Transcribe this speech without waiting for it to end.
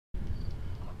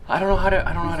I don't know how to.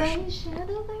 I don't know how to. Is that his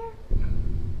shadow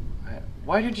there?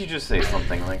 Why did you just say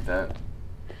something like that?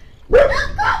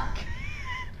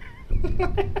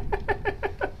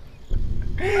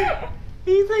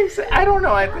 He thinks. I don't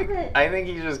know. I think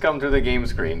he's just come through the game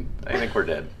screen. I think we're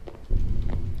dead.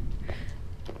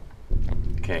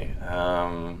 Okay.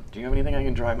 Do you have anything I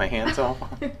can dry my hands off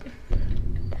on?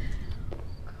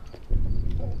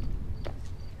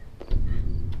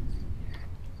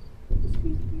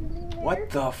 What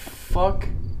the fuck?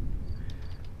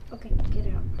 Okay, get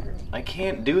out. Hurry. I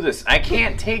can't do this. I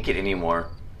can't take it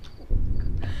anymore.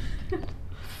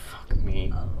 Fuck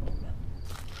me.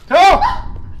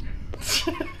 Oh!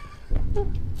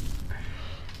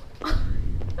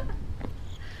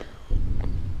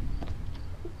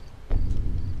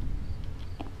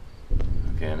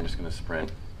 Okay, I'm just gonna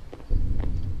sprint.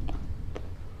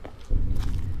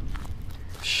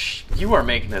 Shh, you are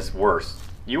making this worse.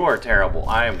 You are terrible.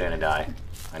 I am gonna die.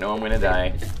 I know I'm gonna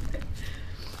die.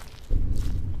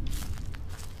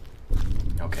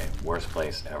 Okay, worst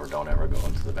place ever. Don't ever go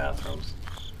into the bathrooms.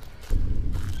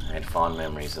 I had fond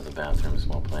memories of the bathrooms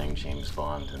while playing James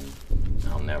Bond, and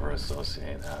I'll never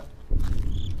associate that.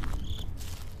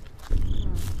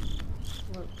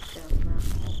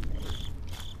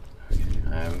 Okay,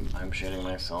 I'm shitting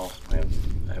myself.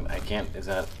 I can't. Is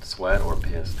that sweat or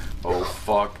piss? Oh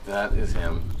fuck! That is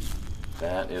him.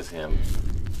 That is him.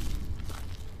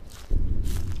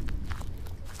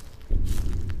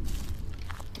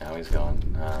 Now he's gone.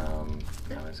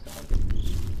 Now he's gone.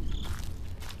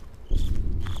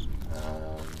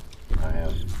 I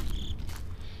have.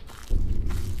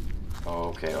 Oh,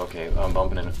 okay, okay. I'm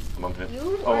bumping in. I'm bumping in.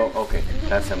 Oh, okay.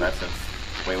 That's him. That's him.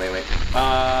 Wait, wait, wait.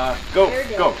 Go,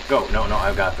 go, go. No, no.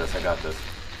 I got this. I got this.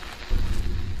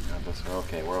 I got this. We're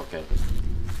okay. We're okay.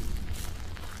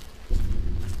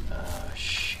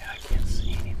 Shit. I can't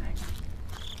see anything.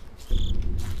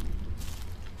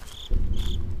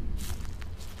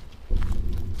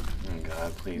 Oh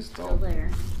God, please don't. Still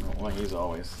there. No, well, he's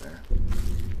always there.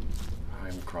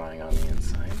 I'm crying on the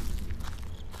inside.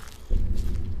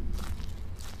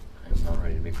 I'm not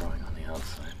ready to be crying on the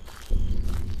outside.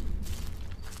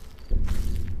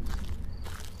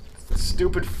 The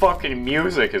stupid fucking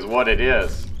music is what it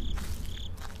is.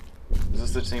 Is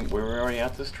this the same? We're already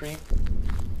at this tree?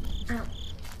 Oh.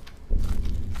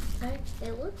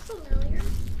 It looks familiar.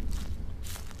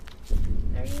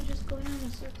 Are you just going in a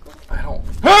circle? I don't.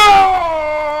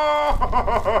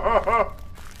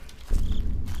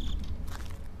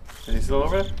 Is he still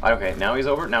over there? Okay, now he's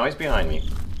over. Now he's behind me.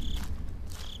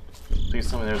 Please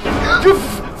tell me there's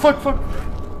one. Fuck, fuck.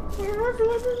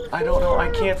 I don't know. I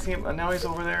can't see him. Now he's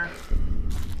over there.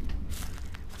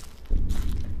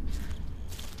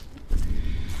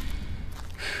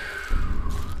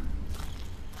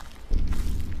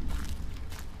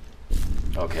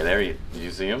 Okay, there you. Did you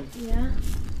see him? Yeah.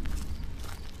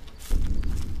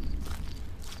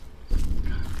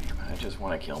 God damn it! I just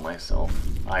want to kill myself.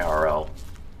 IRL.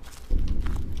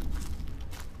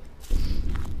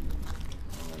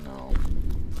 Oh no.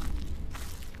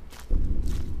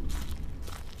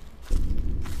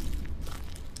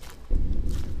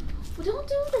 Well, don't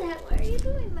do that. Why are you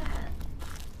doing that?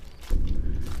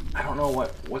 I don't know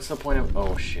what's the point of.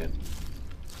 Oh shit.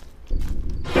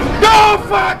 No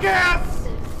fuck ass!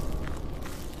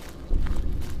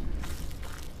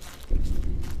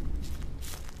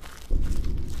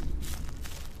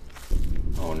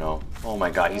 Oh no. Oh my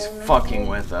god, he's fucking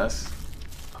with us.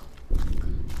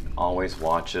 Always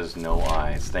watches, no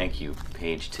eyes. Thank you,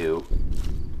 Pt2.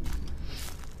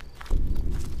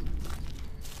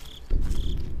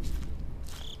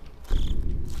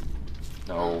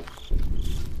 No.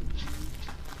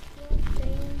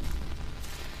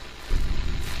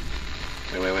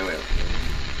 Wait.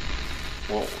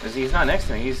 Well, he's not next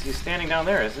to me. He's standing down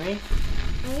there, isn't he?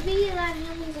 Maybe that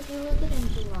happens if you look at him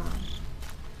too long.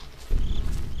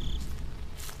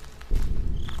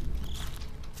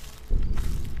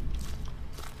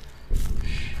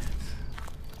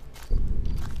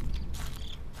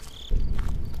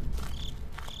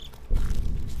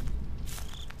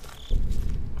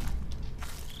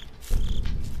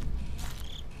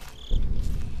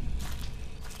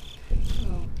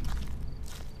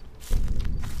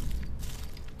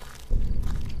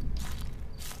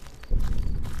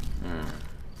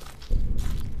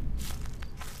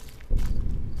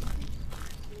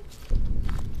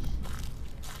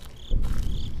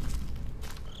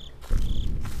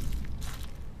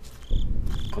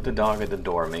 Put the dog at the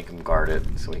door, make him guard it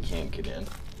so he can't get in.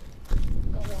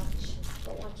 Go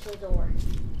watch the door.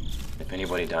 If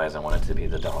anybody dies, I want it to be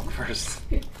the dog first.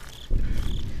 You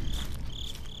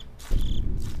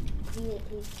see that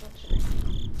he's touching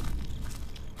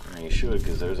it. You should,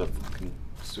 because there's a fucking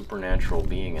supernatural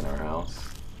being in our house.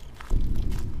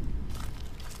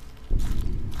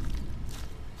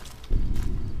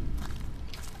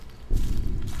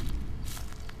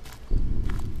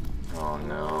 Oh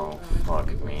no, fuck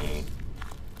me.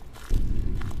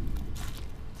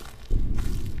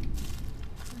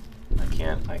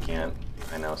 I can't.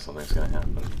 I know something's gonna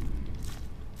happen.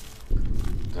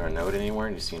 Is there a note anywhere?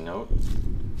 Do you see a note?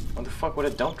 What the fuck would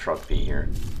a dump truck be here?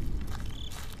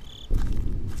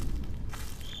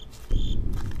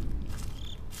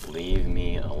 Leave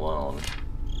me alone.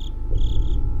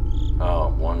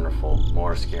 Oh, wonderful.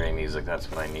 More scary music,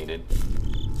 that's what I needed.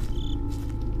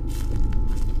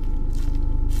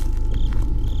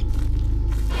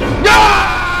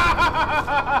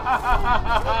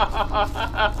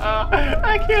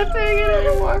 I can't take it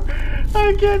anymore.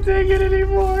 I can't take it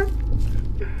anymore.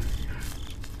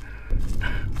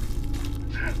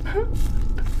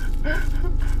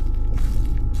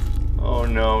 Oh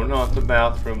no, not the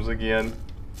bathrooms again.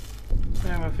 I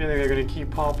have a feeling they're gonna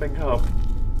keep popping up.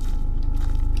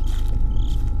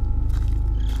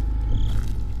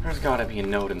 There's gotta be a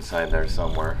note inside there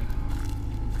somewhere.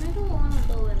 I don't want to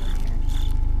go in there.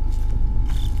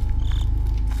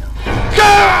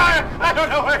 I don't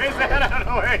know where he's at. I don't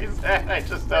know where he's at. I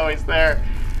just know he's there.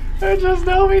 I just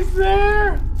know he's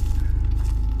there.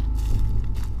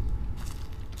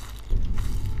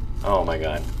 Oh my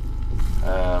god.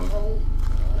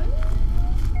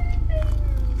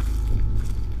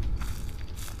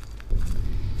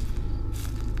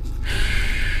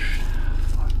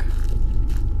 Fuck.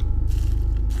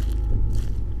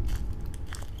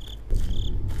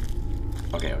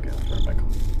 Okay, let's turn it back on.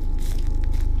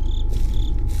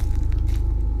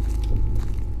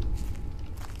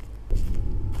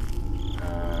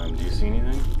 Do you see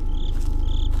anything?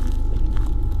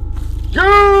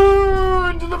 Go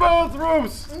into the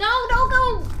bathrooms! No, don't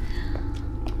go!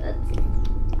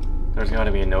 There's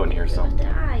gotta be a note in here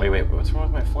somewhere. Die. Wait, what's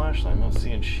wrong with my flashlight? I'm not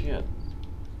seeing shit.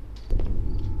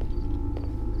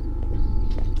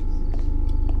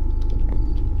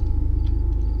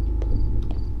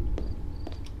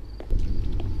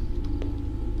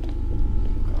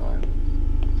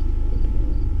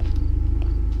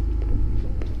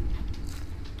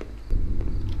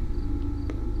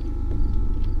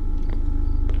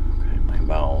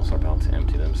 Are about to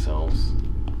empty themselves.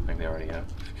 I think they already have.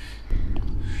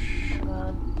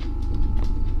 God.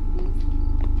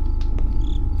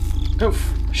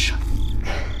 Oof! Shut.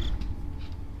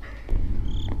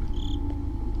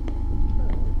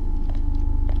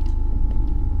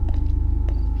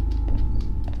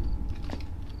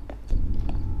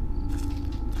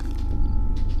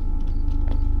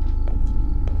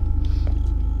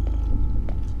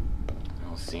 I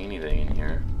don't see anything in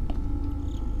here.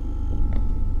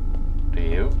 Do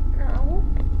you? No.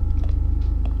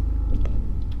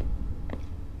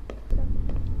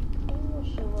 He will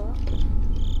show up.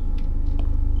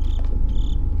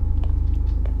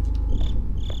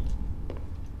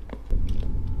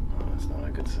 Oh, that's not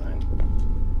a good sign.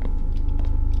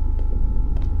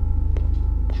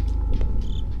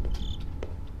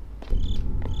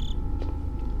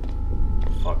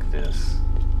 Fuck this.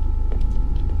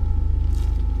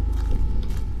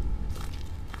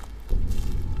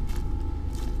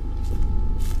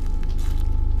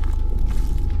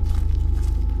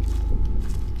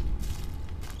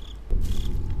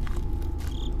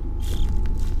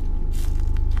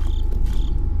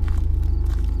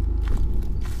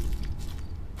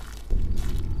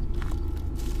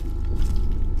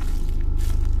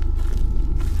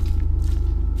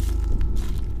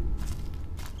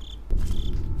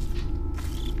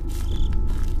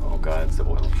 God, it's the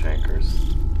oil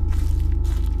shankers.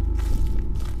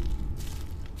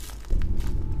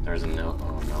 There's a note.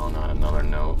 Oh no, not another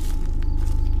note.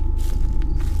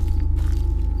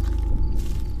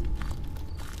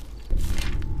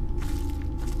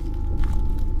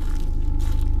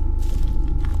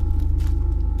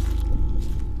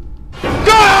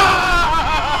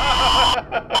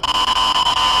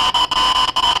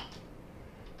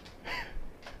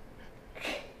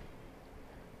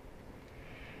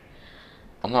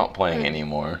 I'm not playing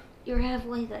anymore. You're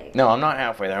halfway there. No, I'm not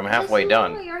halfway there. I'm halfway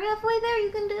done. You're halfway there.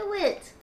 You can do it.